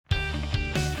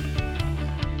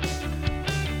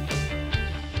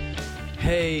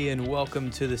Hey, and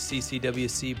welcome to the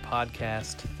CCWC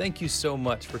podcast. Thank you so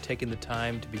much for taking the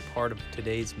time to be part of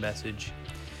today's message.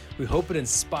 We hope it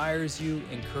inspires you,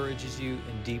 encourages you,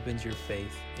 and deepens your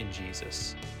faith in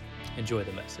Jesus. Enjoy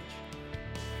the message.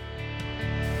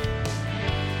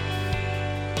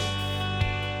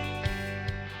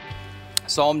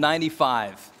 Psalm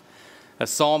 95, a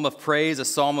psalm of praise, a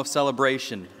psalm of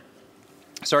celebration.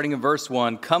 Starting in verse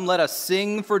 1, "Come, let us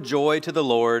sing for joy to the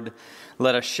Lord.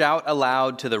 Let us shout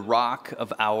aloud to the rock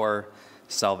of our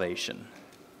salvation.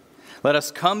 Let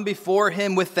us come before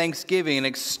him with thanksgiving and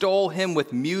extol him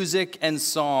with music and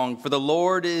song. For the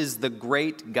Lord is the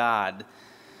great God,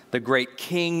 the great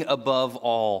King above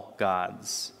all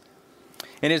gods.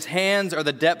 In his hands are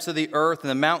the depths of the earth, and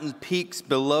the mountain peaks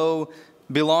below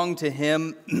belong to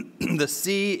him. The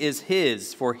sea is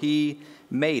his, for he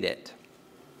made it,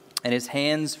 and his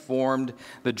hands formed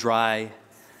the dry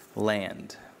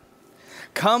land.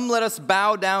 Come, let us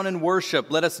bow down and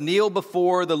worship. Let us kneel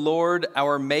before the Lord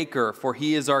our Maker, for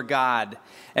he is our God,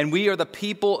 and we are the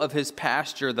people of his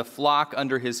pasture, the flock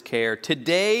under his care.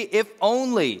 Today, if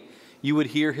only you would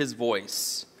hear his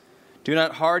voice. Do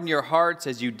not harden your hearts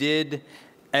as you did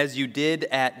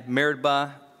at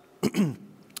Meribah, and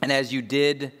as you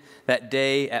did that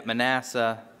day at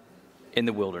Manasseh in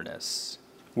the wilderness,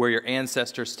 where your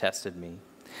ancestors tested me.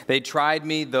 They tried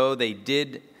me, though they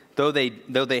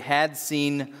had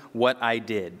seen what I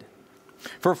did.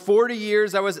 For 40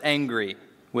 years I was angry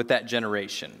with that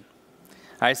generation.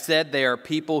 I said, they are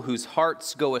people whose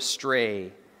hearts go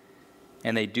astray,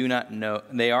 and they have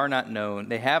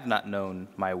not known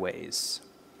my ways.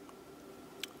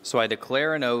 So I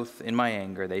declare an oath in my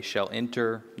anger, they shall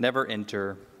never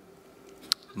enter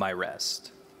my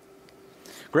rest."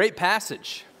 Great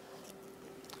passage.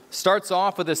 Starts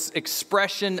off with this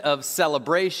expression of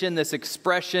celebration, this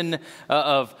expression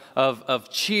of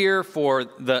cheer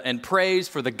and praise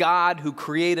for the God who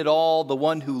created all, the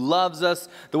one who loves us,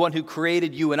 the one who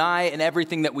created you and I and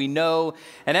everything that we know.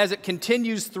 And as it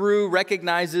continues through,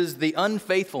 recognizes the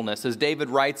unfaithfulness, as David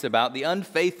writes about, the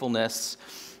unfaithfulness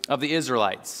of the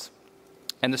Israelites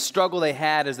and the struggle they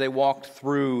had as they walked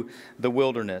through the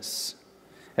wilderness.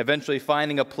 Eventually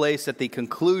finding a place at the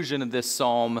conclusion of this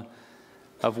psalm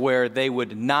of where they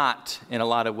would not, in a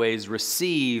lot of ways,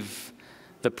 receive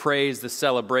the praise, the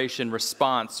celebration,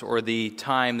 response, or the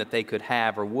time that they could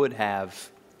have or would have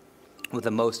with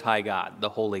the Most High God, the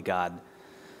Holy God,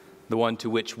 the one to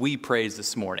which we praise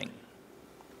this morning.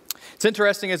 It's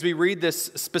interesting as we read this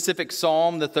specific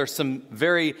psalm that there's some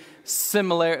very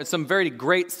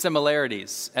great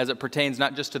similarities as it pertains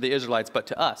not just to the Israelites, but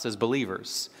to us as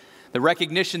believers. The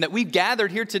recognition that we've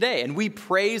gathered here today and we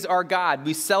praise our God.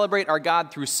 We celebrate our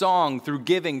God through song, through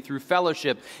giving, through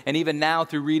fellowship, and even now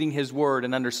through reading his word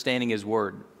and understanding his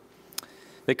word.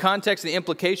 The context and the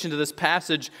implications of this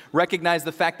passage recognize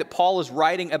the fact that Paul is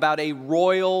writing about a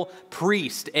royal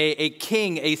priest, a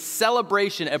king, a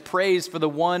celebration, a praise for the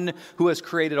one who has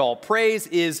created all. Praise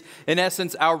is, in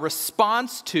essence, our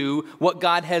response to what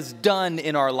God has done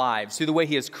in our lives, through the way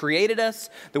he has created us,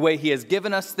 the way he has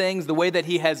given us things, the way that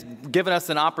he has given us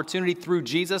an opportunity through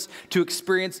Jesus to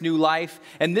experience new life.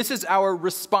 And this is our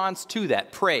response to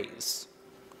that, praise.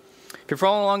 If you're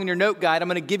following along in your note guide, I'm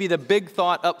going to give you the big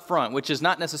thought up front, which is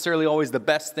not necessarily always the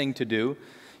best thing to do.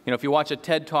 You know, if you watch a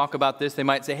TED talk about this, they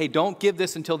might say, hey, don't give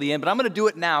this until the end, but I'm going to do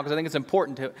it now because I think it's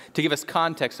important to give us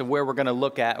context of where we're going to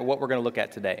look at or what we're going to look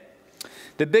at today.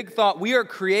 The big thought, we are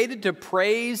created to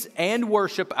praise and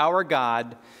worship our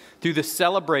God through the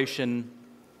celebration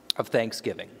of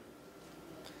Thanksgiving.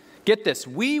 Get this,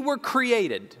 we were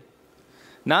created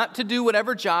not to do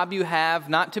whatever job you have,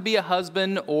 not to be a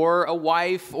husband or a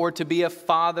wife, or to be a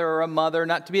father or a mother,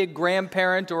 not to be a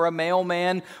grandparent or a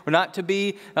mailman, or not to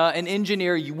be an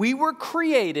engineer. We were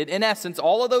created, in essence,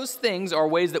 all of those things are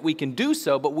ways that we can do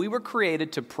so, but we were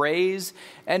created to praise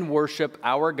and worship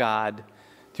our God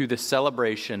through the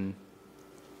celebration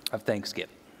of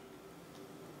Thanksgiving.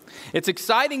 It's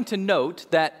exciting to note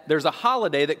that there's a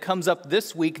holiday that comes up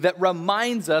this week that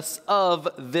reminds us of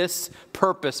this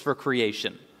purpose for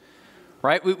creation,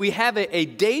 right? We have a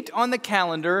date on the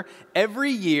calendar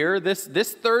every year,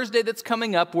 this Thursday that's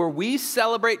coming up, where we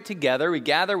celebrate together. We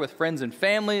gather with friends and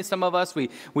family. Some of us, we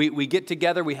get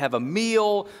together, we have a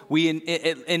meal.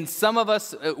 And some of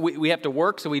us, we have to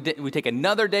work, so we take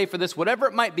another day for this, whatever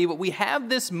it might be. But we have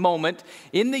this moment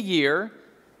in the year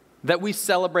that we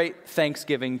celebrate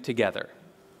Thanksgiving together.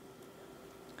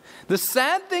 The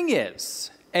sad thing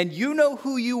is, and you know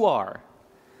who you are,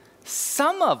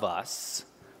 some of us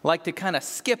like to kind of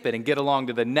skip it and get along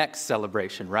to the next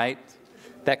celebration, right?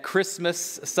 that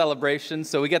Christmas celebration.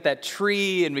 So we get that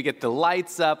tree and we get the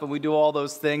lights up and we do all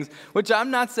those things, which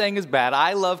I'm not saying is bad.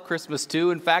 I love Christmas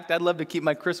too. In fact, I'd love to keep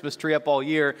my Christmas tree up all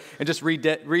year and just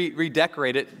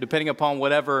redecorate it depending upon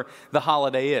whatever the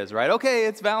holiday is, right? Okay,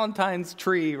 it's Valentine's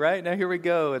tree, right? Now here we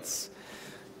go. It's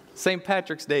St.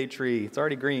 Patrick's Day tree. It's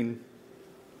already green.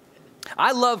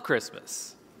 I love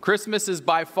Christmas. Christmas is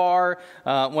by far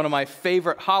one of my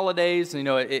favorite holidays. You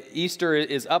know, Easter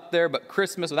is up there, but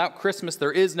Christmas, without Christmas,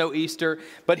 there is no Easter.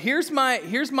 But here's my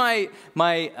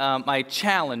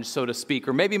challenge, so to speak,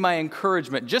 or maybe my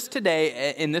encouragement just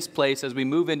today in this place as we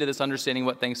move into this understanding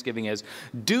what Thanksgiving is.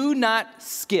 Do not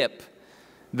skip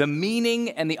the meaning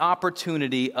and the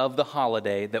opportunity of the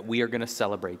holiday that we are going to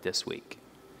celebrate this week.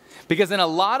 Because in a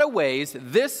lot of ways,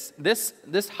 this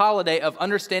holiday of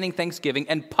understanding Thanksgiving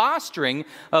and posturing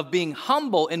of being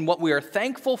humble in what we are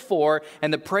thankful for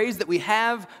and the praise that we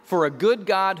have for a good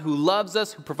God who loves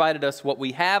us, who provided us what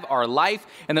we have, our life,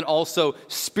 and then also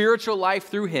spiritual life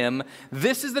through Him,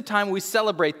 this is the time we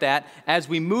celebrate that as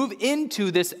we move into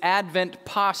this Advent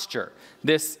posture,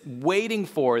 this waiting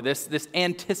for, this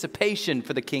anticipation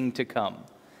for the King to come.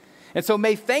 And so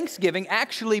may Thanksgiving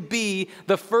actually be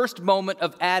the first moment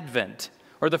of Advent,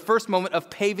 or the first moment of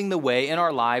paving the way in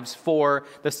our lives for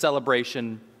the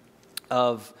celebration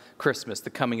of Christmas, the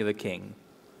coming of the King.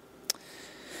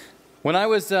 When I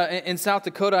was in South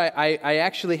Dakota, I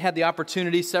actually had the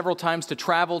opportunity several times to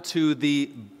travel to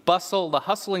the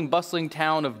hustling, bustling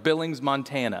town of Billings,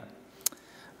 Montana.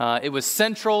 It was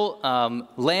central,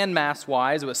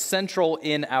 landmass-wise. It was central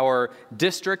in our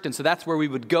district, and so that's where we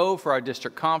would go for our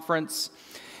district conference.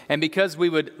 And because we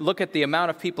would look at the amount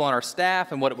of people on our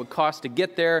staff and what it would cost to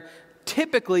get there,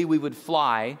 typically we would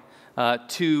fly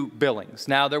to Billings.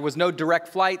 Now, there was no direct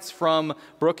flights from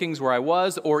Brookings, where I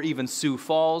was, or even Sioux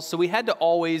Falls, so we had to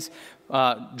always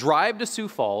drive to Sioux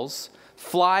Falls,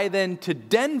 fly then to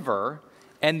Denver,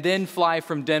 and then fly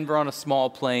from Denver on a small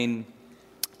plane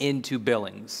into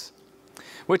Billings,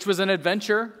 which was an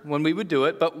adventure when we would do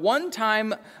it. But one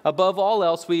time, above all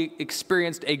else, we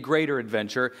experienced a greater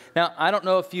adventure. Now, I don't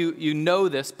know if you know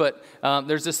this, but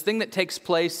there's this thing that takes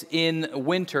place in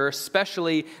winter,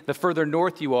 especially the further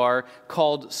north you are,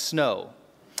 called snow.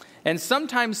 And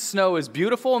sometimes snow is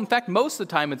beautiful. In fact, most of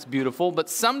the time it's beautiful, but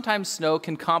sometimes snow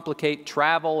can complicate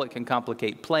travel. It can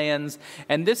complicate plans.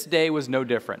 And this day was no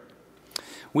different.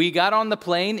 We got on the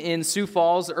plane in Sioux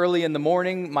Falls early in the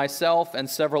morning, myself and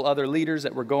several other leaders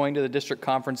that were going to the district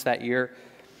conference that year.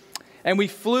 And we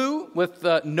flew with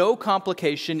no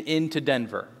complication into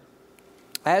Denver.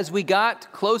 As we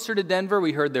got closer to Denver,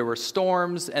 we heard there were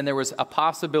storms and there was a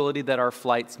possibility that our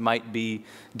flights might be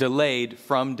delayed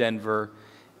from Denver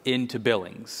into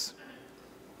Billings.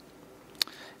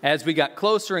 As we got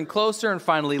closer and closer and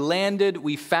finally landed,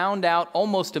 we found out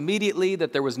almost immediately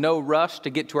that there was no rush to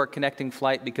get to our connecting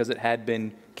flight because it had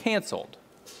been canceled.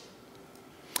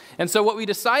 And so what we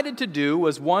decided to do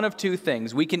was one of two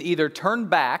things. We can either turn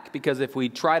back, because if we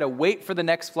try to wait for the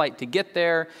next flight to get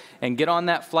there and get on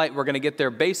that flight, we're going to get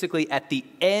there basically at the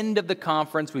end of the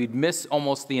conference. We'd miss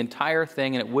almost the entire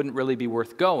thing and it wouldn't really be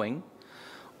worth going.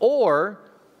 Or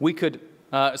we could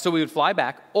So we would fly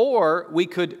back, or we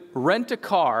could rent a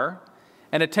car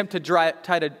and attempt to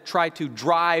try to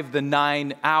drive the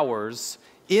 9 hours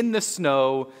in the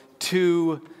snow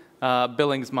to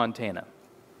Billings, Montana.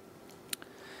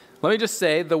 Let me just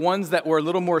say, the ones that were a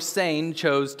little more sane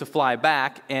chose to fly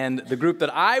back, and the group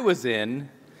that I was in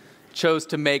chose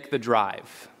to make the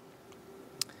drive.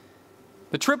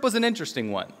 The trip was an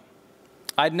interesting one.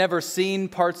 I'd never seen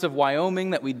parts of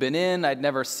Wyoming that we'd been in. I'd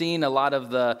never seen a lot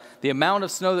of the amount of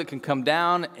snow that can come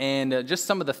down, and just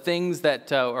some of the things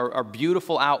that are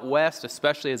beautiful out west,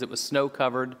 especially as it was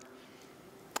snow-covered.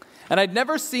 And I'd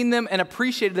never seen them and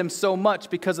appreciated them so much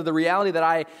because of the reality that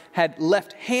I had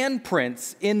left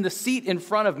handprints in the seat in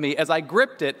front of me as I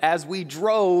gripped it as we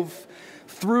drove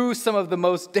through some of the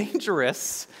most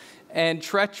dangerous and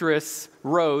treacherous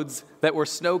roads that were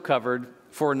snow-covered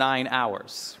for 9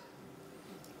 hours.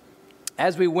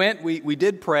 As we went, we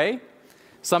did pray.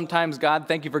 Sometimes, God,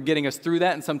 thank you for getting us through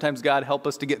that, and sometimes, God, help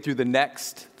us to get through the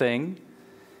next thing.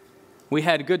 We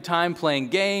had a good time playing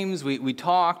games. We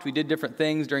talked. We did different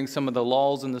things during some of the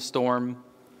lulls in the storm.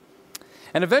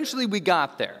 And eventually we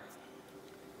got there.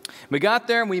 We got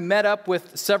there and we met up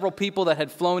with several people that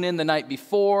had flown in the night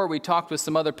before. We talked with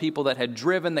some other people that had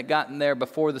driven that got in there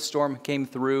before the storm came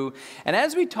through. And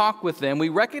as we talked with them, we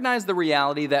recognized the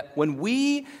reality that when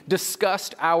we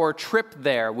discussed our trip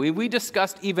there, we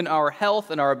discussed even our health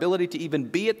and our ability to even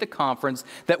be at the conference,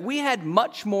 that we had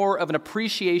much more of an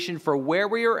appreciation for where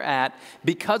we were at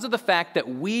because of the fact that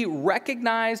we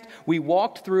recognized, we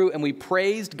walked through, and we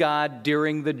praised God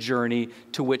during the journey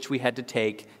to which we had to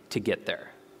take to get there.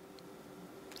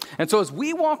 And so as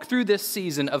we walk through this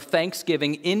season of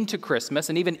Thanksgiving into Christmas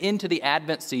and even into the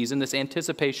Advent season, this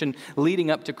anticipation leading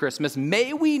up to Christmas,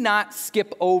 may we not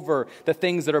skip over the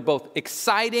things that are both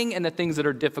exciting and the things that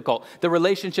are difficult. The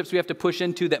relationships we have to push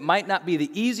into that might not be the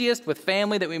easiest with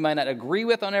family that we might not agree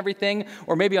with on everything,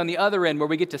 or maybe on the other end where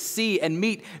we get to see and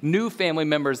meet new family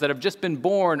members that have just been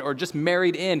born or just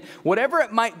married in. Whatever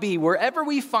it might be, wherever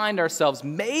we find ourselves,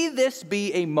 may this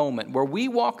be a moment where we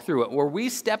walk through it, where we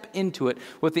step into it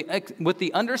with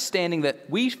the understanding that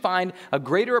we find a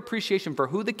greater appreciation for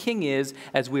who the King is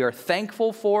as we are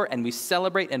thankful for and we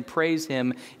celebrate and praise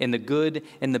him in the good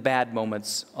and the bad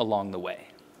moments along the way.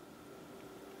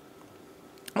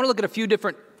 I want to look at a few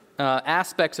different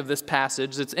aspects of this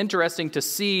passage. It's interesting to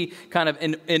see kind of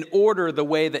in order the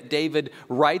way that David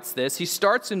writes this. He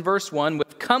starts in verse 1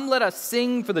 with, "Come, let us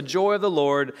sing for the joy of the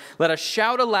Lord. Let us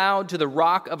shout aloud to the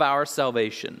rock of our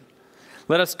salvation.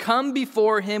 Let us come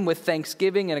before him with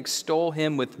thanksgiving and extol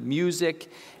him with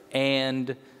music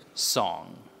and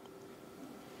song."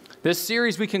 This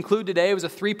series we conclude today was a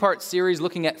 3-part series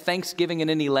looking at Thanksgiving in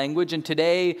any language. And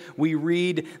today we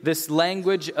read this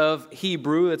language of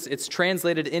Hebrew. It's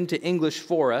translated into English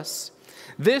for us.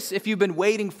 This, if you've been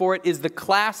waiting for it, is the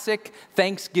classic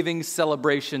Thanksgiving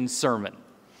celebration sermon.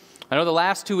 I know the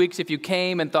last 2 weeks, if you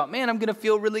came and thought, man, I'm going to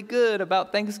feel really good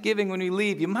about Thanksgiving when we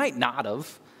leave, you might not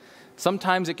have.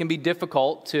 Sometimes it can be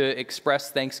difficult to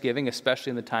express thanksgiving, especially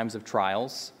in the times of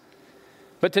trials.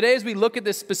 But today, as we look at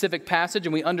this specific passage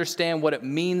and we understand what it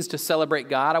means to celebrate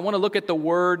God, I want to look at the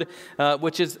word,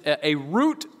 which is a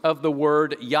root of the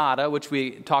word yada, which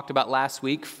we talked about last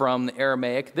week from the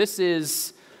Aramaic. This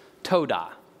is todah.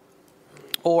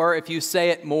 Or if you say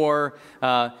it more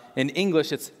in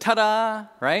English, it's ta-da,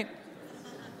 right?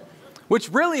 Which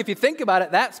really, if you think about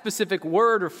it, that specific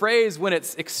word or phrase, when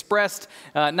it's expressed,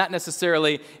 not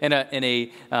necessarily in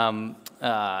a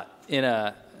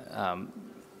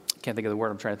can't think of the word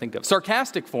I'm trying to think of,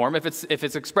 sarcastic form, if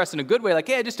it's expressed in a good way, like,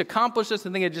 hey, I just accomplished this,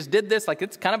 I think I just did this, like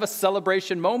it's kind of a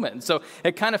celebration moment. And so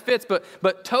it kind of fits,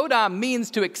 but todah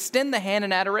means to extend the hand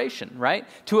in adoration, right?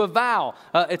 To avow,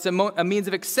 it's a means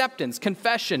of acceptance,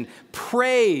 confession,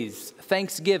 praise,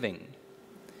 thanksgiving.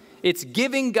 It's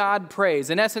giving God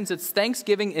praise. In essence, it's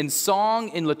thanksgiving in song,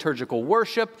 in liturgical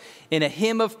worship, in a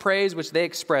hymn of praise, which they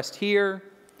expressed here.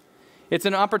 It's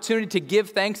an opportunity to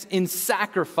give thanks in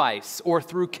sacrifice or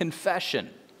through confession,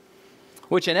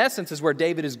 which in essence is where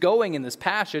David is going in this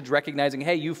passage, recognizing,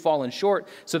 hey, you've fallen short,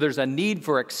 so there's a need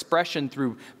for expression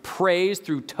through praise,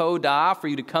 through todah, for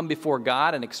you to come before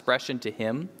God and expression to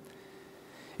him.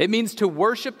 It means to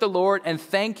worship the Lord and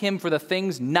thank him for the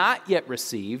things not yet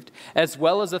received, as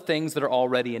well as the things that are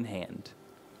already in hand.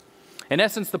 In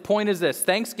essence, the point is this: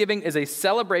 Thanksgiving is a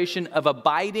celebration of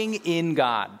abiding in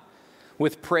God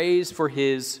with praise for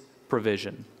his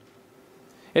provision.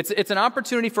 It's an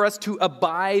opportunity for us to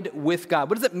abide with God.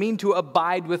 What does it mean to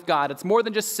abide with God? It's more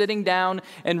than just sitting down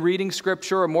and reading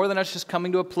scripture, or more than us just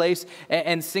coming to a place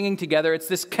and singing together. It's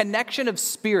this connection of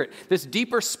spirit, this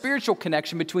deeper spiritual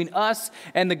connection between us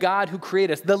and the God who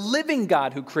created us, the living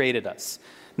God who created us.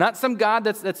 Not some God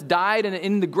that's died and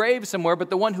in the grave somewhere, but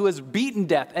the one who has beaten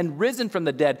death and risen from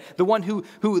the dead, the one who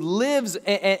lives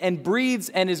and breathes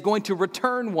and is going to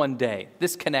return one day.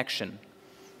 This connection.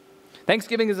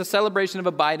 Thanksgiving is a celebration of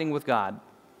abiding with God.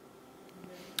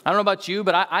 I don't know about you,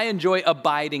 but I enjoy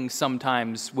abiding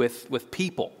sometimes with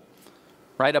people,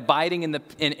 right? Abiding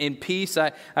in peace.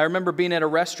 I remember being at a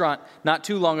restaurant not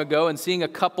too long ago and seeing a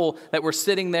couple that were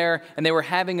sitting there and they were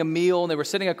having a meal and they were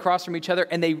sitting across from each other,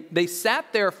 and they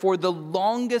sat there for the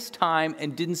longest time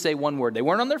and didn't say one word. They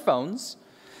weren't on their phones.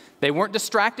 They weren't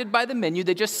distracted by the menu.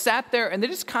 They just sat there and they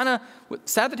just kind of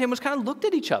sat at the table and just kind of looked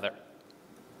at each other.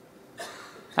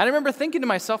 I remember thinking to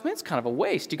myself, man, it's kind of a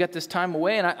waste. You got this time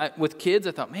away, and I with kids,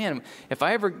 I thought, man, if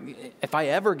I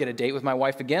ever get a date with my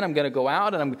wife again, I'm going to go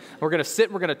out and we're going to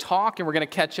sit, we're going to talk, and we're going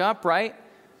to catch up, right?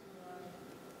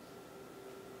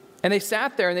 And they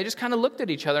sat there and they just kind of looked at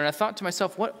each other, and I thought to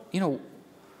myself, what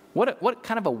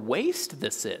kind of a waste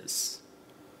this is.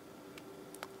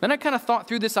 Then I kind of thought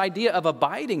through this idea of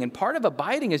abiding, and part of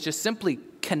abiding is just simply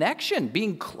connection,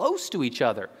 being close to each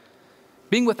other.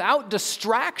 Being without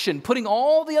distraction, putting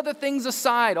all the other things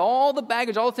aside, all the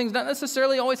baggage, all the things, not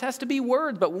necessarily always has to be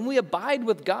words, but when we abide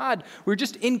with God, we're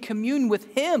just in commune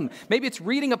with Him. Maybe it's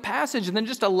reading a passage and then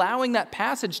just allowing that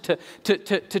passage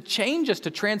to change us,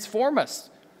 to transform us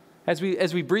as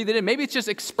we breathe it in. Maybe it's just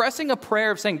expressing a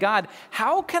prayer of saying, God,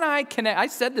 how can I connect? I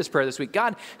said this prayer this week.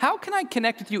 God, how can I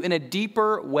connect with you in a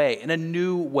deeper way, in a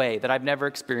new way that I've never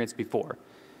experienced before?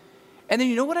 And then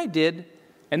you know what I did?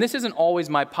 And this isn't always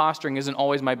my posturing, isn't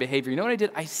always my behavior. You know what I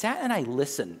did? I sat and I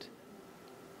listened.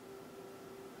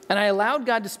 And I allowed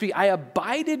God to speak. I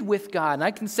abided with God. And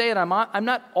I can say it, I'm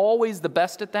not always the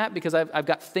best at that because I've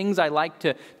got things I like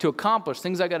to accomplish,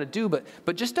 things I got to do.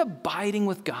 But just abiding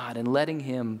with God and letting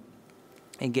Him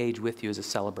engage with you as a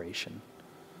celebration.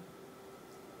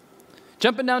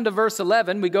 Jumping down to verse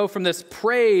 11, we go from this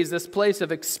praise, this place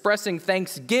of expressing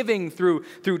thanksgiving through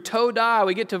Todah.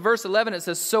 We get to verse 11. It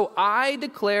says, so I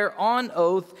declare on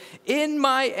oath in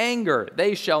my anger,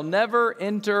 they shall never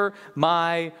enter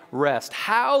my rest.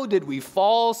 How did we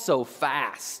fall so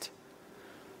fast?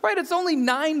 Right, it's only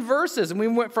 9 verses, and we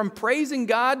went from praising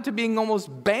God to being almost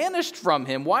banished from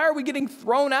Him. Why are we getting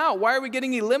thrown out? Why are we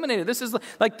getting eliminated? This is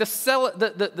like the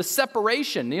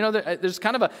separation. You know, there's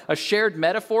kind of a shared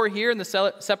metaphor here in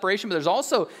the separation, but there's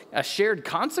also a shared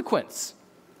consequence.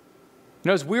 You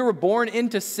know, as we were born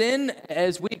into sin,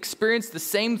 as we experienced the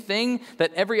same thing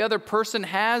that every other person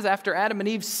has after Adam and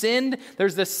Eve sinned,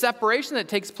 there's this separation that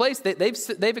takes place.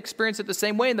 They've experienced it the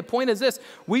same way. And the point is this: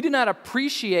 we do not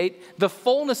appreciate the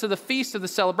fullness of the feast of the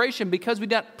celebration because we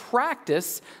do not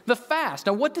practice the fast.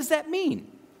 Now, what does that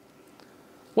mean?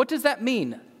 What does that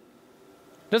mean?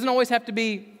 It doesn't always have to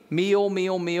be meal.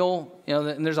 You know,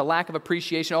 and there's a lack of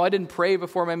appreciation. Oh, I didn't pray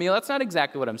before my meal. That's not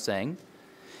exactly what I'm saying.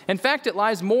 In fact, it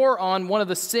lies more on one of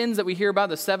the sins that we hear about,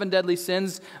 the 7 deadly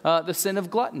sins, the sin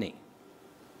of gluttony.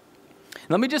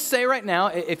 Let me just say right now,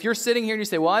 if you're sitting here and you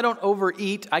say, well, I don't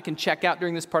overeat, I can check out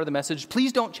during this part of the message,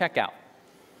 please don't check out.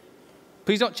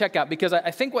 Please don't check out, because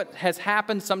I think what has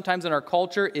happened sometimes in our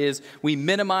culture is we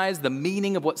minimize the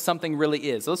meaning of what something really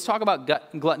is. So let's talk about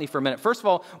gluttony for a minute. First of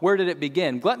all, where did it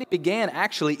begin? Gluttony began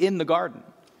actually in the garden.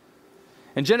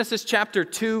 In Genesis chapter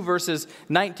 2, verses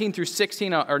 19 through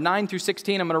 16, or 9 through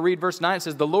 16, I'm going to read verse 9. It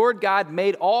says, the Lord God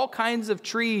made all kinds of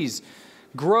trees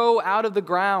grow out of the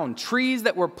ground, trees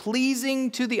that were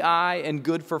pleasing to the eye and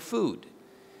good for food.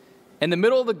 In the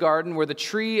middle of the garden were the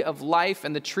tree of life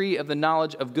and the tree of the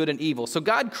knowledge of good and evil. So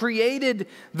God created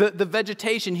the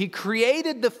vegetation. He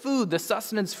created the food, the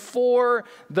sustenance for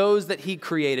those that He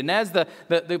created. And as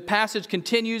the passage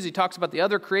continues, He talks about the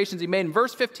other creations He made. In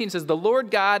verse 15 it says, the Lord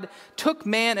God took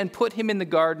man and put him in the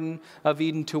Garden of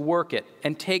Eden to work it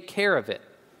and take care of it.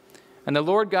 And the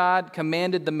Lord God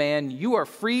commanded the man, you are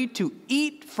free to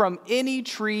eat from any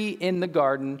tree in the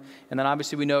garden. And then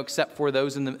obviously we know except for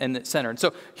those in the center. And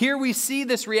so here we see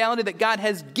this reality that God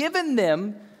has given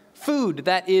them food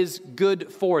that is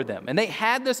good for them. And they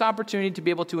had this opportunity to be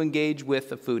able to engage with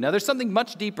the food. Now there's something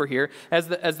much deeper here. As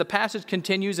the passage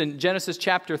continues in Genesis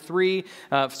chapter 3,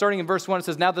 starting in verse 1, it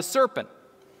says, now the serpent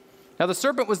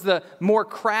was more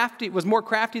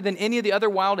crafty than any of the other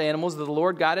wild animals that the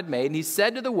Lord God had made. And he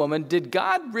said to the woman, did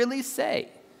God really say,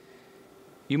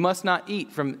 you must not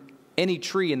eat from any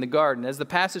tree in the garden? As the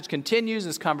passage continues,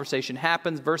 this conversation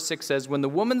happens. Verse 6 says, when the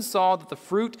woman saw that the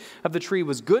fruit of the tree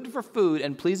was good for food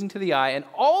and pleasing to the eye, and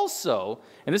also,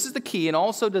 and this is the key, and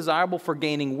also desirable for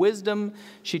gaining wisdom,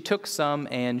 she took some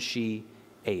and she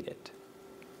ate it.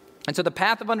 And so the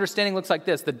path of understanding looks like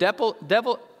this. The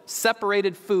devil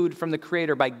separated food from the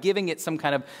Creator by giving it some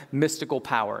kind of mystical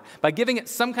power, by giving it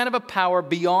some kind of a power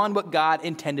beyond what God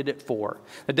intended it for.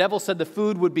 The devil said the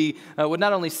food would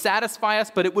not only satisfy us,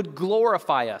 but it would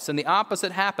glorify us. And the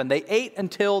opposite happened. They ate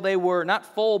until they were not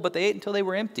full, but they ate until they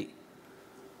were empty.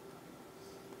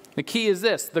 The key is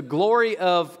this: the glory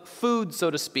of food,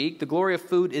 so to speak, the glory of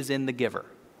food is in the giver.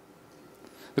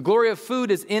 The glory of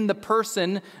food is in the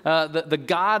person, the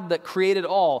God that created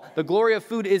all. The glory of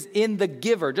food is in the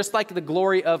giver, just like the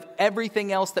glory of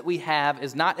everything else that we have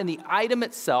is not in the item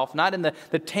itself, not in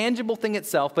the tangible thing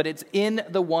itself, but it's in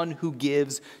the one who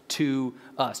gives to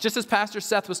us. Just as Pastor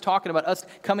Seth was talking about us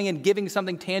coming and giving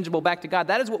something tangible back to God,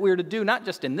 that is what we're to do, not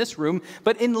just in this room,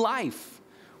 but in life.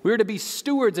 We're to be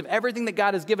stewards of everything that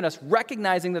God has given us,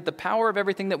 recognizing that the power of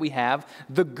everything that we have,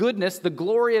 the goodness, the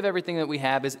glory of everything that we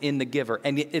have is in the giver.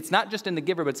 And it's not just in the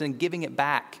giver, but it's in giving it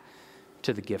back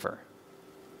to the giver.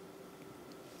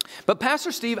 But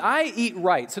Pastor Steve, I eat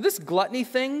right. So this gluttony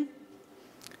thing,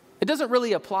 it doesn't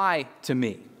really apply to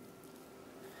me.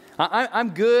 I'm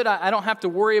good. I don't have to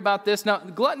worry about this. Now,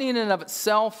 gluttony in and of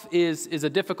itself is a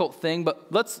difficult thing, but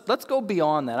let's go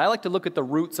beyond that. I like to look at the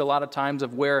roots a lot of times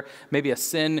of where maybe a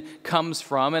sin comes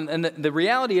from. And the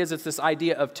reality is it's this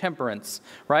idea of temperance,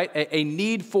 right? A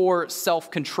need for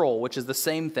self-control, which is the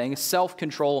same thing,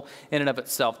 self-control in and of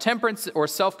itself. Temperance or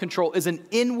self-control is an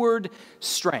inward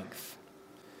strength.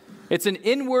 It's an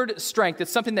inward strength.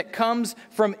 It's something that comes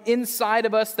from inside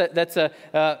of us that's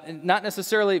not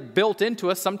necessarily built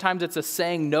into us. Sometimes it's a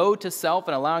saying no to self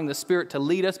and allowing the Spirit to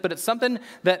lead us, but it's something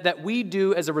that we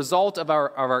do as a result of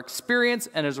our experience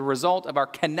and as a result of our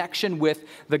connection with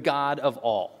the God of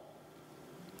all.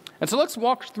 And so let's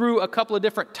walk through a couple of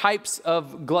different types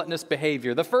of gluttonous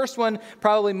behavior. The first one,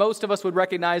 probably most of us would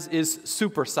recognize, is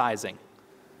supersizing.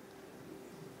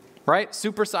 Right?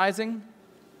 Supersizing.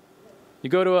 You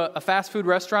go to a fast food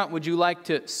restaurant, would you like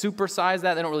to supersize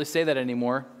that? They don't really say that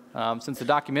anymore since the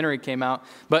documentary came out.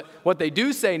 But what they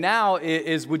do say now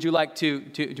is would you like to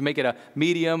make it a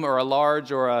medium or a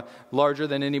large or a larger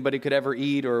than anybody could ever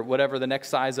eat or whatever the next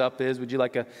size up is? Would you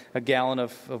like a gallon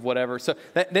of whatever? So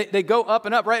they go up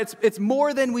and up, right? It's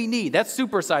more than we need. That's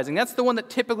supersizing. That's the one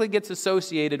that typically gets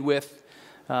associated with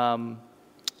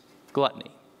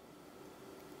gluttony.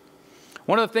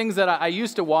 One of the things that I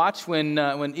used to watch when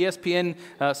ESPN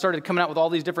started coming out with all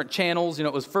these different channels,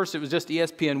 it was just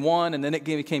ESPN 1, and then it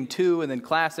became 2, and then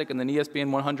Classic, and then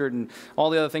ESPN 100, and all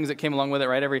the other things that came along with it,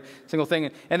 right? Every single thing.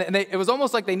 And it was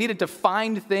almost like they needed to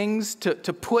find things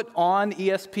to put on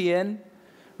ESPN,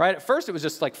 right? At first, it was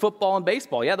just like football and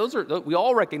baseball. Yeah, we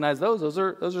all recognize those. Those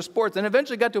are sports. And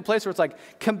eventually got to a place where it's like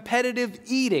competitive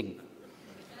eating.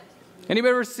 Anybody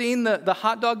ever seen the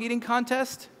hot dog eating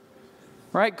contest?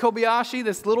 Right? Kobayashi,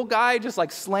 this little guy just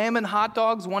like slamming hot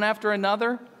dogs one after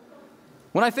another.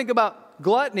 When I think about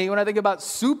gluttony, when I think about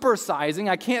supersizing,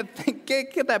 I can't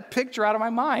get that picture out of my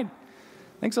mind.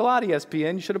 Thanks a lot,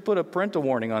 ESPN. You should have put a parental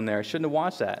warning on there. I shouldn't have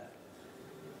watched that.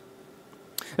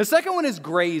 The second one is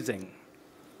grazing.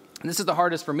 And this is the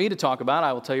hardest for me to talk about,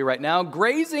 I will tell you right now.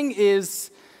 Grazing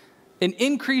is an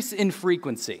increase in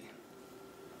frequency.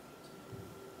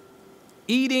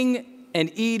 Eating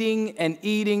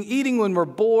when we're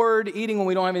bored, eating when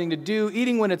we don't have anything to do,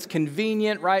 eating when it's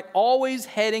convenient, right? Always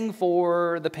heading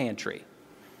for the pantry.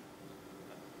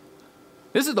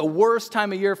 This is the worst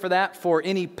time of year for that for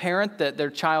any parent that their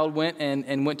child went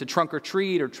to trunk or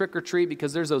treat or trick or treat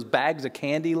because there's those bags of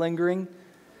candy lingering.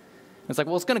 It's like,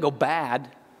 well, it's going to go bad.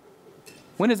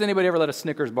 When has anybody ever let a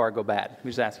Snickers bar go bad? Let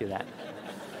me just ask you that.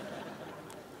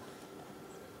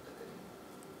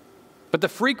 But the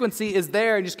frequency is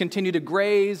there, and you just continue to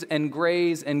graze and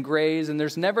graze and graze, and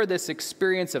there's never this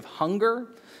experience of hunger.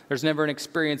 There's never an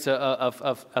experience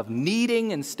of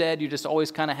needing. Instead, you just always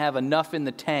kind of have enough in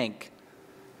the tank.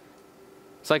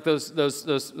 It's like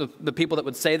the people that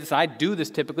would say this, and I do this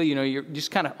typically, you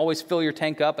just kind of always fill your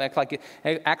tank up, act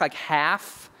like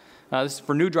half. This is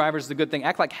for new drivers, is a good thing.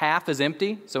 Act like half is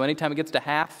empty, so anytime it gets to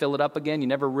half, fill it up again. You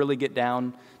never really get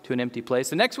down to an empty place.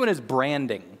 The next one is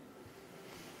branding.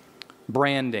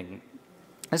 Branding.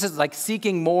 This is like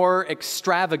seeking more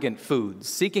extravagant foods,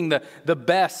 seeking the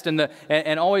best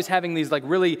and always having these like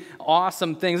really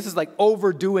awesome things. This is like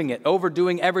overdoing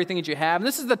everything that you have. And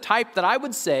this is the type that I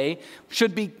would say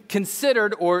should be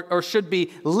considered or should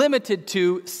be limited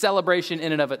to celebration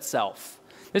in and of itself.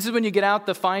 This is when you get out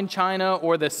the fine china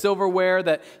or the silverware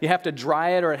that you have to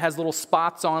dry it or it has little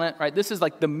spots on it, right? This is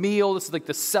like the meal. This is like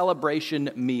the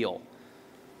celebration meal.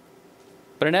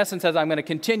 But in essence, as I'm going to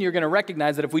continue, you're going to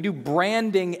recognize that if we do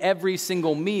branding every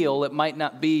single meal, it might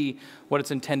not be what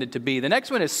it's intended to be. The next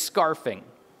one is scarfing.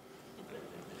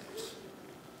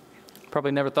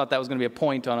 Probably never thought that was going to be a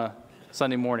point on a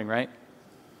Sunday morning, right?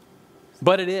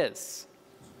 But it is.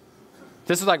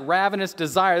 This is like ravenous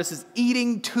desire. This is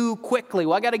eating too quickly.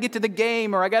 Well, I got to get to the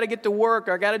game, or I got to get to work,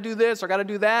 or I got to do this, or I got to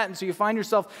do that. And so you find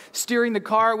yourself steering the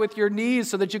car with your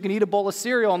knees so that you can eat a bowl of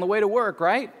cereal on the way to work,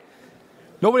 right?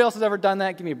 Nobody else has ever done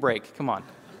that? Give me a break. Come on.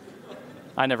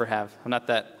 I never have. I'm not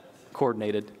that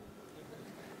coordinated.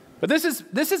 But this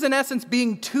is in essence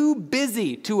being too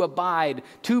busy to abide,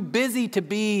 too busy to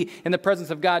be in the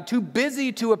presence of God, too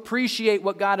busy to appreciate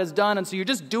what God has done. And so you're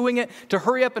just doing it to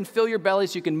hurry up and fill your belly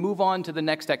so you can move on to the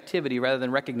next activity rather than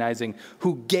recognizing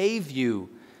who gave you,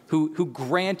 who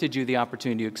granted you the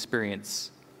opportunity to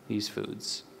experience these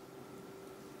foods.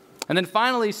 And then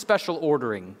finally, special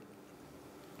ordering.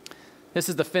 This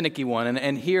is the finicky one,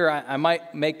 and here I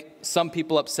might make some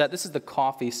people upset. This is the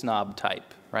coffee snob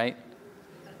type, right?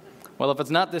 Well, if it's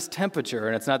not this temperature,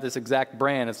 and it's not this exact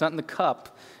brand, it's not in the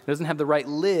cup, it doesn't have the right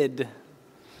lid,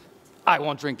 I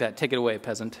won't drink that. Take it away,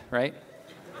 peasant, right?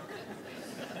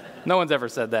 No one's ever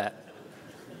said that.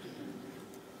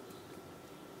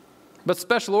 But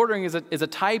special ordering is a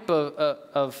type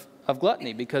of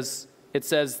gluttony, because it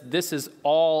says, this is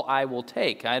all I will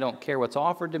take. I don't care what's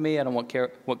offered to me. I don't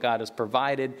care what God has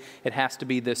provided. It has to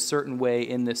be this certain way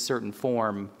in this certain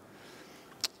form,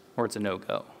 or it's a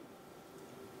no-go.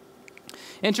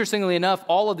 Interestingly enough,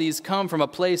 all of these come from a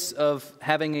place of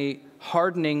having a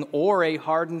hardening or a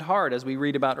hardened heart, as we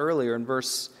read about earlier in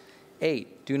verse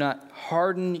 8. Do not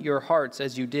harden your hearts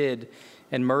as you did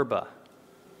in Meribah,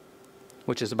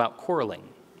 which is about quarreling.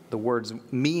 The word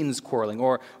means quarreling.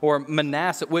 Or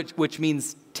Manasseh, which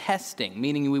means testing,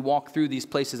 meaning we walk through these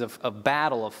places of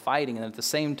battle, of fighting, and at the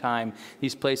same time,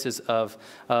 these places of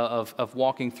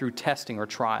walking through testing or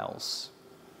trials.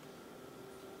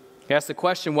 He asks the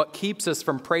question, what keeps us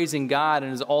from praising God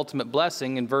and his ultimate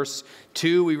blessing? In verse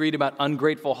 2, we read about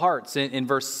ungrateful hearts. In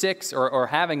verse 6, or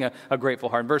having a grateful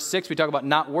heart. In verse 6, we talk about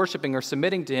not worshiping or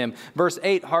submitting to him. Verse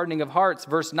 8, hardening of hearts.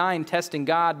 Verse 9, testing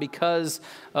God because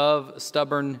of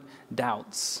stubborn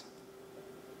doubts.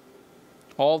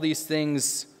 All these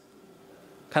things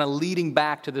kind of leading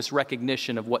back to this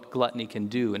recognition of what gluttony can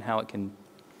do and how it can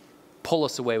pull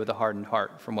us away with a hardened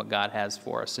heart from what God has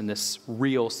for us in this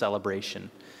real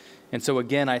celebration. And so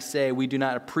again, I say we do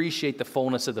not appreciate the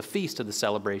fullness of the feast of the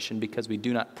celebration because we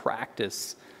do not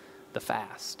practice the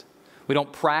fast. We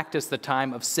don't practice the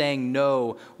time of saying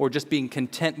no or just being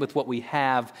content with what we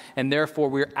have. And therefore,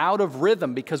 we're out of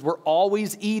rhythm because we're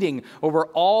always eating, or we're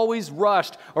always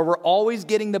rushed, or we're always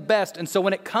getting the best. And so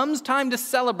when it comes time to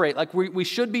celebrate, like we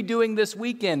should be doing this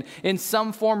weekend in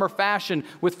some form or fashion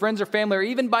with friends or family, or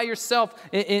even by yourself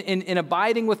in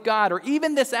abiding with God, or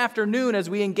even this afternoon as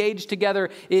we engage together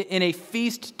in a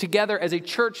feast together as a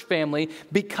church family,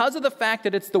 because of the fact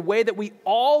that it's the way that we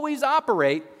always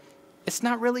operate, it's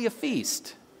not really a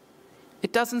feast.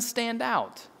 It doesn't stand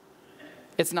out.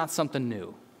 It's not something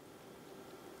new.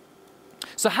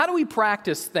 So how do we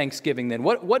practice Thanksgiving then?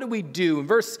 What do we do? In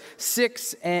verse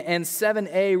 6 and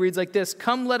 7a reads like this: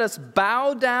 Come, let us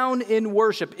bow down in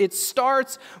worship. It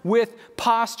starts with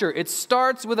posture. It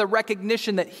starts with a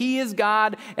recognition that he is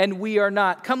God and we are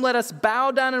not. Come, let us bow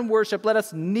down in worship. Let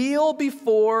us kneel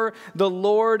before the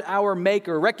Lord our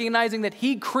Maker, recognizing that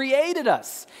he created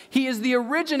us. He is the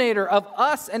originator of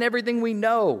us and everything we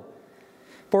know,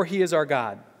 for he is our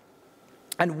God.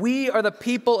 And we are the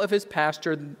people of his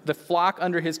pasture, the flock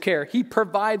under his care. He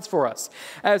provides for us.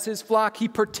 As his flock, he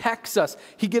protects us.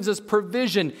 He gives us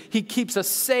provision. He keeps us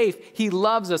safe. He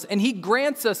loves us. And he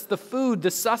grants us the food,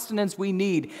 the sustenance we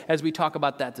need, as we talk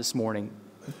about that this morning.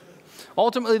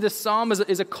 Ultimately, this psalm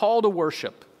is a call to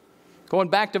worship. Going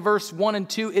back to verse 1 and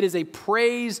 2, it is a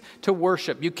praise to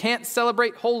worship. You can't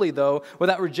celebrate holy, though,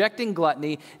 without rejecting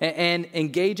gluttony and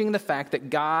engaging in the fact that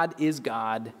God is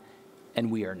God and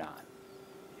we are not.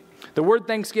 The word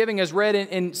thanksgiving, as read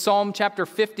in Psalm chapter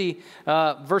 50,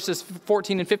 verses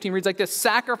 14 and 15, reads like this: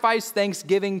 Sacrifice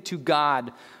thanksgiving to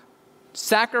God.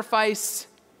 Sacrifice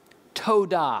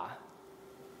todah,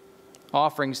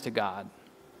 offerings to God.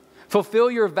 Fulfill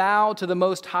your vow to the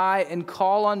Most High and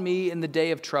call on me in the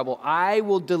day of trouble. I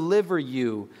will deliver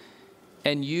you,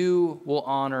 and you will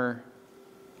honor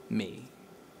me.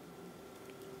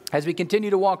 As we continue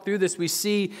to walk through this, we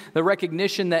see the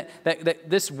recognition that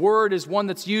this word is one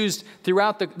that's used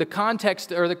throughout the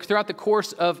context, or throughout the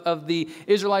course of the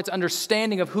Israelites'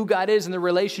 understanding of who God is and the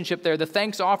relationship there. The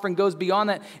thanks offering goes beyond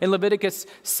that. In Leviticus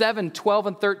 7, 12,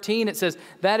 and 13, it says,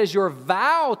 that is your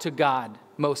vow to God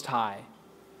Most High.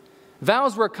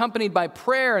 Vows were accompanied by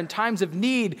prayer in times of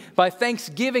need, by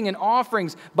thanksgiving and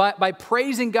offerings, by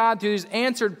praising God through his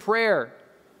answered prayer.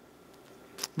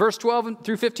 Verse 12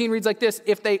 through 15 reads like this: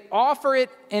 If they offer it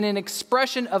in an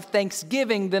expression of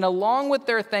thanksgiving, then along with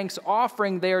their thanks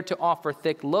offering, they are to offer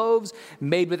thick loaves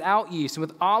made without yeast and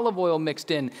with olive oil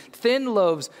mixed in, thin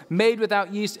loaves made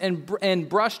without yeast and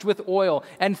brushed with oil,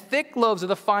 and thick loaves of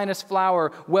the finest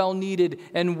flour, well kneaded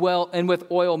and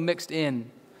with oil mixed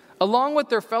in. Along with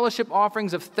their fellowship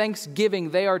offerings of thanksgiving,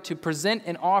 they are to present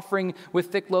an offering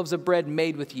with thick loaves of bread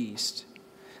made with yeast.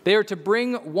 They are to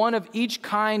bring one of each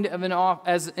kind of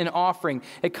as an offering,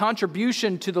 a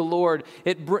contribution to the Lord.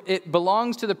 It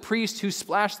belongs to the priest who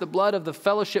splashed the blood of the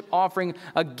fellowship offering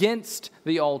against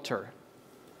the altar.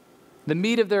 The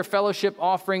meat of their fellowship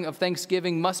offering of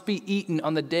thanksgiving must be eaten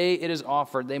on the day it is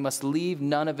offered. They must leave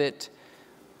none of it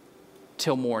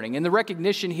till morning. And the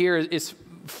recognition here is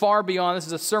far beyond. This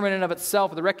is a sermon in and of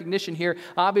itself. The recognition here,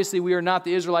 obviously we are not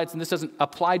the Israelites, and this doesn't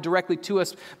apply directly to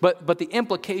us, but the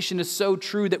implication is so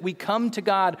true that we come to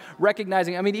God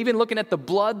recognizing, even looking at the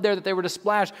blood there that they were to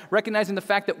splash, recognizing the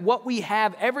fact that what we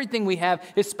have, everything we have,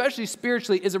 especially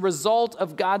spiritually, is a result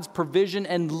of God's provision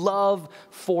and love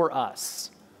for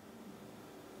us.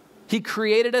 He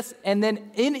created us, and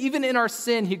then even in our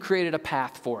sin, he created a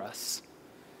path for us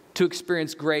to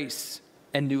experience grace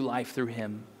and new life through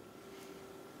him.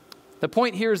 The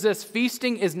point here is this: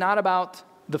 feasting is not about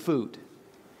the food.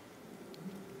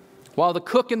 While the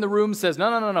cook in the room says, no,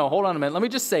 hold on a minute. Let me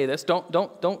just say this. Don't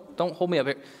hold me up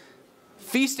here.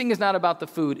 Feasting is not about the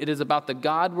food. It is about the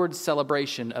Godward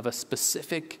celebration of a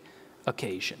specific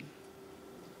occasion.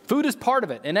 Food is part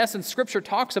of it. In essence, Scripture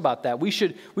talks about that. We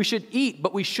should eat,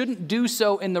 but we shouldn't do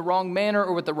so in the wrong manner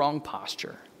or with the wrong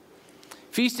posture.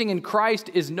 Feasting in Christ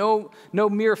is no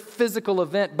mere physical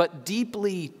event, but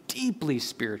deeply, deeply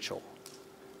spiritual.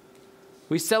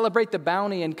 We celebrate the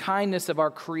bounty and kindness of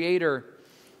our Creator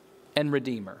and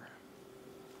Redeemer.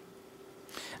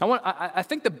 I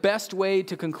think the best way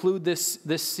to conclude this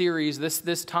series,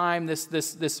 this time,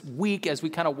 this week, as we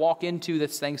kind of walk into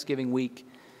this Thanksgiving week,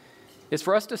 is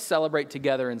for us to celebrate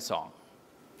together in song.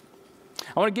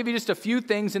 I want to give you just a few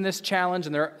things in this challenge,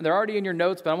 and they're already in your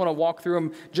notes, but I want to walk through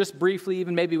them just briefly,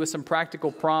 even maybe with some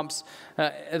practical prompts.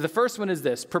 The first one is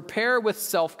this: prepare with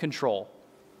self-control.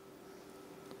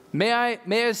 May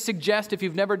I suggest, if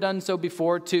you've never done so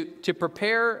before, to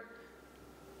prepare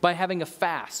by having a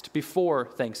fast before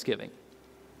Thanksgiving.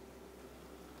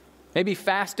 Maybe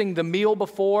fasting the meal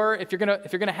before. If you're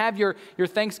gonna have your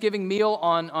Thanksgiving meal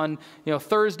on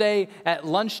Thursday at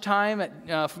lunchtime, at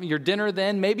your dinner,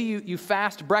 then maybe you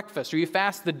fast breakfast, or you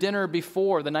fast the dinner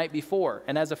before, the night before,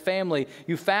 and as a family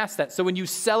you fast that. So when you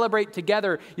celebrate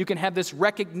together, you can have this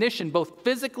recognition, both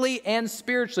physically and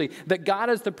spiritually, that God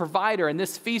is the provider, and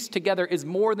this feast together is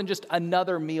more than just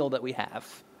another meal that we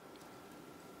have.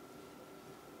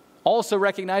 Also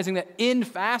recognizing that in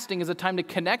fasting is a time to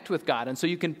connect with God, and so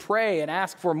you can pray and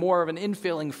ask for more of an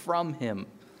infilling from him.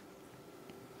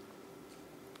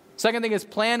 Second thing is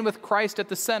plan with Christ at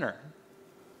the center.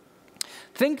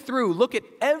 Think through, look at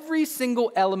every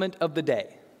single element of the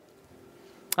day.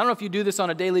 I don't know if you do this on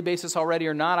a daily basis already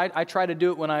or not. I try to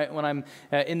do it when I'm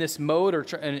in this mode, or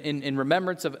in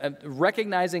remembrance of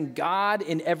recognizing God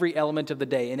in every element of the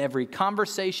day, in every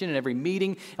conversation, in every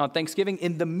meeting, on Thanksgiving,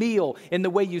 in the meal, in the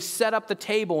way you set up the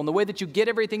table, in the way that you get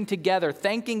everything together,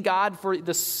 thanking God for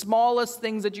the smallest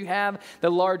things that you have,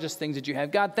 the largest things that you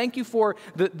have. God, thank you for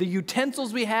the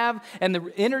utensils we have and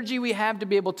the energy we have to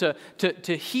be able to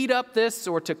heat up this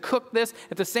or to cook this.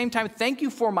 At the same time, thank you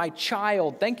for my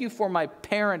child. Thank you for my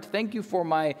parent. Thank you for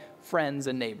my friends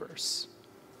and neighbors.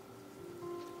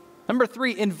 Number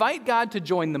 3, invite God to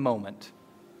join the moment.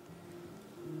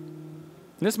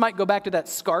 And this might go back to that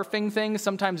scarfing thing.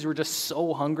 Sometimes we're just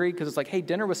so hungry because it's like, hey,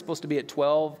 dinner was supposed to be at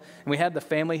 12, and we had the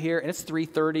family here, and it's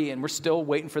 3:30, and we're still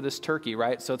waiting for this turkey,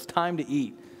 right? So it's time to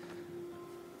eat.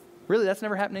 Really, that's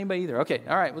never happened to anybody either. Okay,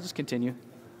 all right, we'll just continue.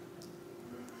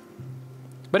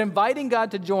 But inviting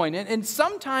God to join, and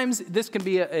sometimes this can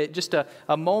be just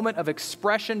a moment of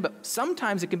expression, but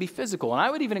sometimes it can be physical. And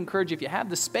I would even encourage you, if you have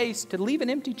the space, to leave an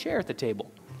empty chair at the table.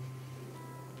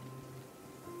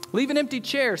 Leave an empty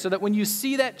chair so that when you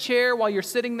see that chair while you're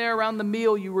sitting there around the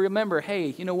meal, you remember, hey,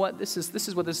 you know what? This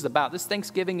is what this is about. This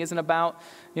Thanksgiving isn't about,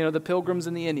 the Pilgrims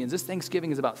and the Indians. This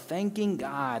Thanksgiving is about thanking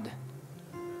God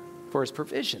for his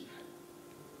provision.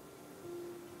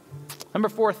 Number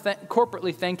 4,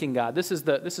 corporately thanking God. This is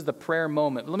the prayer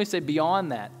moment. But let me say,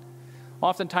 beyond that,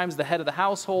 oftentimes the head of the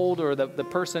household or the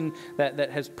person that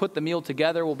has put the meal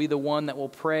together will be the one that will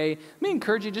pray. Let me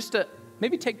encourage you just to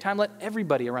maybe take time, let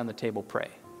everybody around the table pray.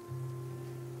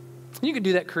 You can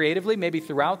do that creatively, maybe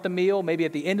throughout the meal, maybe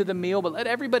at the end of the meal, but let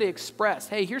everybody express,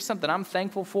 hey, here's something I'm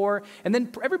thankful for. And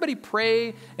then everybody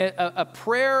pray a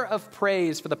prayer of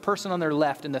praise for the person on their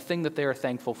left and the thing that they are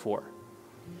thankful for.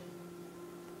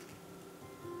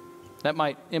 That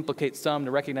might implicate some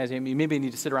to recognize you maybe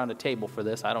need to sit around a table for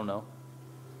this. I don't know.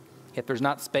 If there's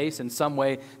not space in some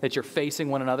way that you're facing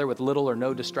one another with little or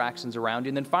no distractions around you.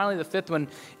 And then finally, the 5th one,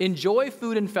 enjoy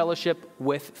food and fellowship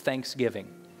with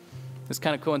thanksgiving. This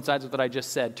kind of coincides with what I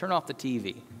just said. Turn off the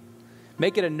TV.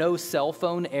 Make it a no cell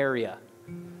phone area.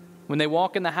 When they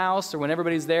walk in the house or when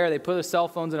everybody's there, they put their cell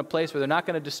phones in a place where they're not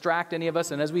going to distract any of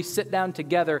us. And as we sit down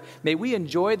together, may we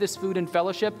enjoy this food and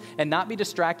fellowship and not be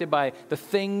distracted by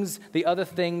the other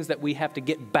things that we have to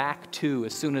get back to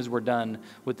as soon as we're done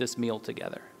with this meal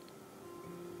together.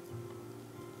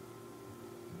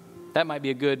 That might be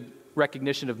a good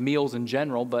recognition of meals in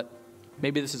general, but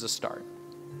maybe this is a start.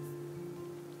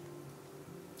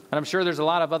 And I'm sure there's a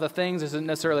lot of other things. This isn't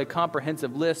necessarily a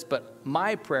comprehensive list, but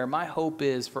my prayer, my hope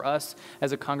is for us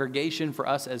as a congregation, for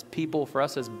us as people, for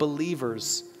us as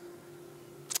believers,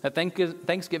 that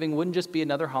Thanksgiving wouldn't just be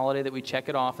another holiday that we check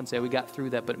it off and say we got through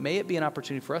that, but may it be an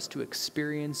opportunity for us to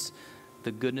experience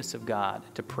the goodness of God,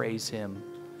 to praise him,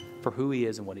 for who he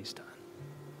is and what he's done.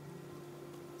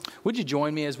 Would you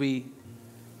join me as we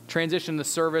transition the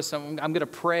service? I'm going to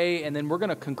pray, and then we're going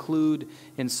to conclude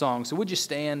in song. So would you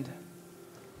stand?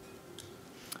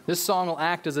 This song will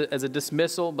act as a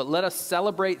dismissal, but let us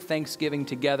celebrate Thanksgiving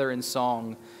together in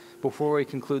song before we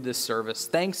conclude this service.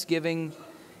 Thanksgiving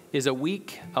is a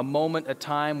week, a moment, a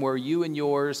time where you and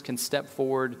yours can step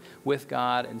forward with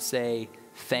God and say,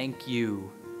 thank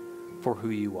you for who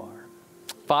you are.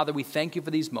 Father, we thank you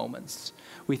for these moments.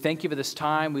 We thank you for this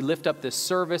time. We lift up this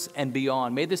service and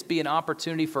beyond. May this be an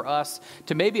opportunity for us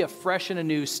to maybe afresh and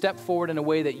anew step forward in a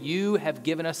way that you have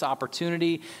given us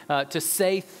opportunity to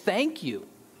say thank you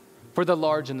for the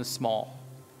large and the small.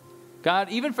 God,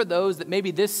 even for those that maybe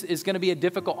this is going to be a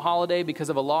difficult holiday because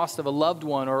of a loss of a loved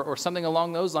one or something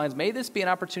along those lines, may this be an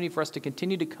opportunity for us to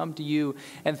continue to come to you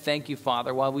and thank you,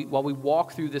 Father, while we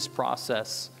walk through this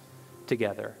process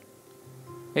together.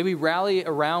 May we rally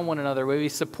around one another. May we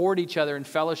support each other in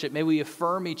fellowship. May we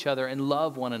affirm each other and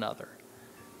love one another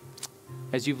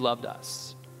as you've loved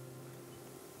us.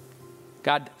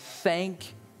 God,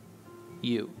 thank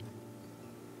you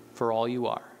for all you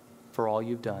are, for all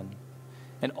you've done,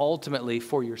 and ultimately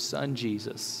for your Son,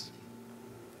 Jesus.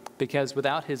 Because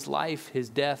without his life, his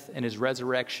death, and his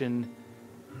resurrection,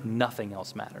 nothing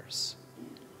else matters.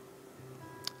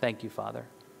 Thank you, Father.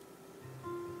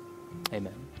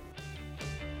 Amen.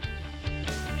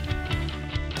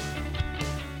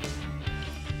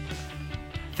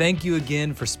 Thank you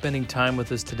again for spending time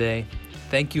with us today.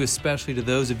 Thank you especially to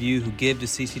those of you who give to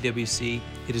CCWC.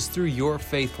 It is through your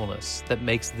faithfulness that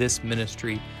makes this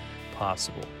ministry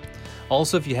possible.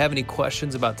 Also, if you have any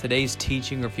questions about today's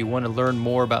teaching or if you want to learn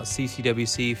more about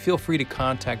CCWC, feel free to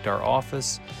contact our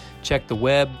office, check the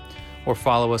web, or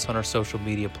follow us on our social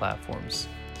media platforms.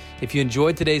 If you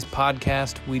enjoyed today's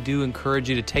podcast, we do encourage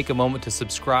you to take a moment to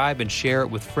subscribe and share it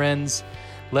with friends.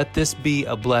 Let this be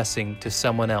a blessing to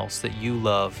someone else that you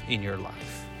love in your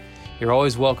life. You're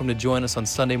always welcome to join us on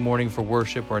Sunday morning for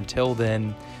worship, or until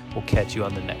then, we'll catch you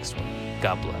on the next one.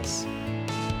 God bless.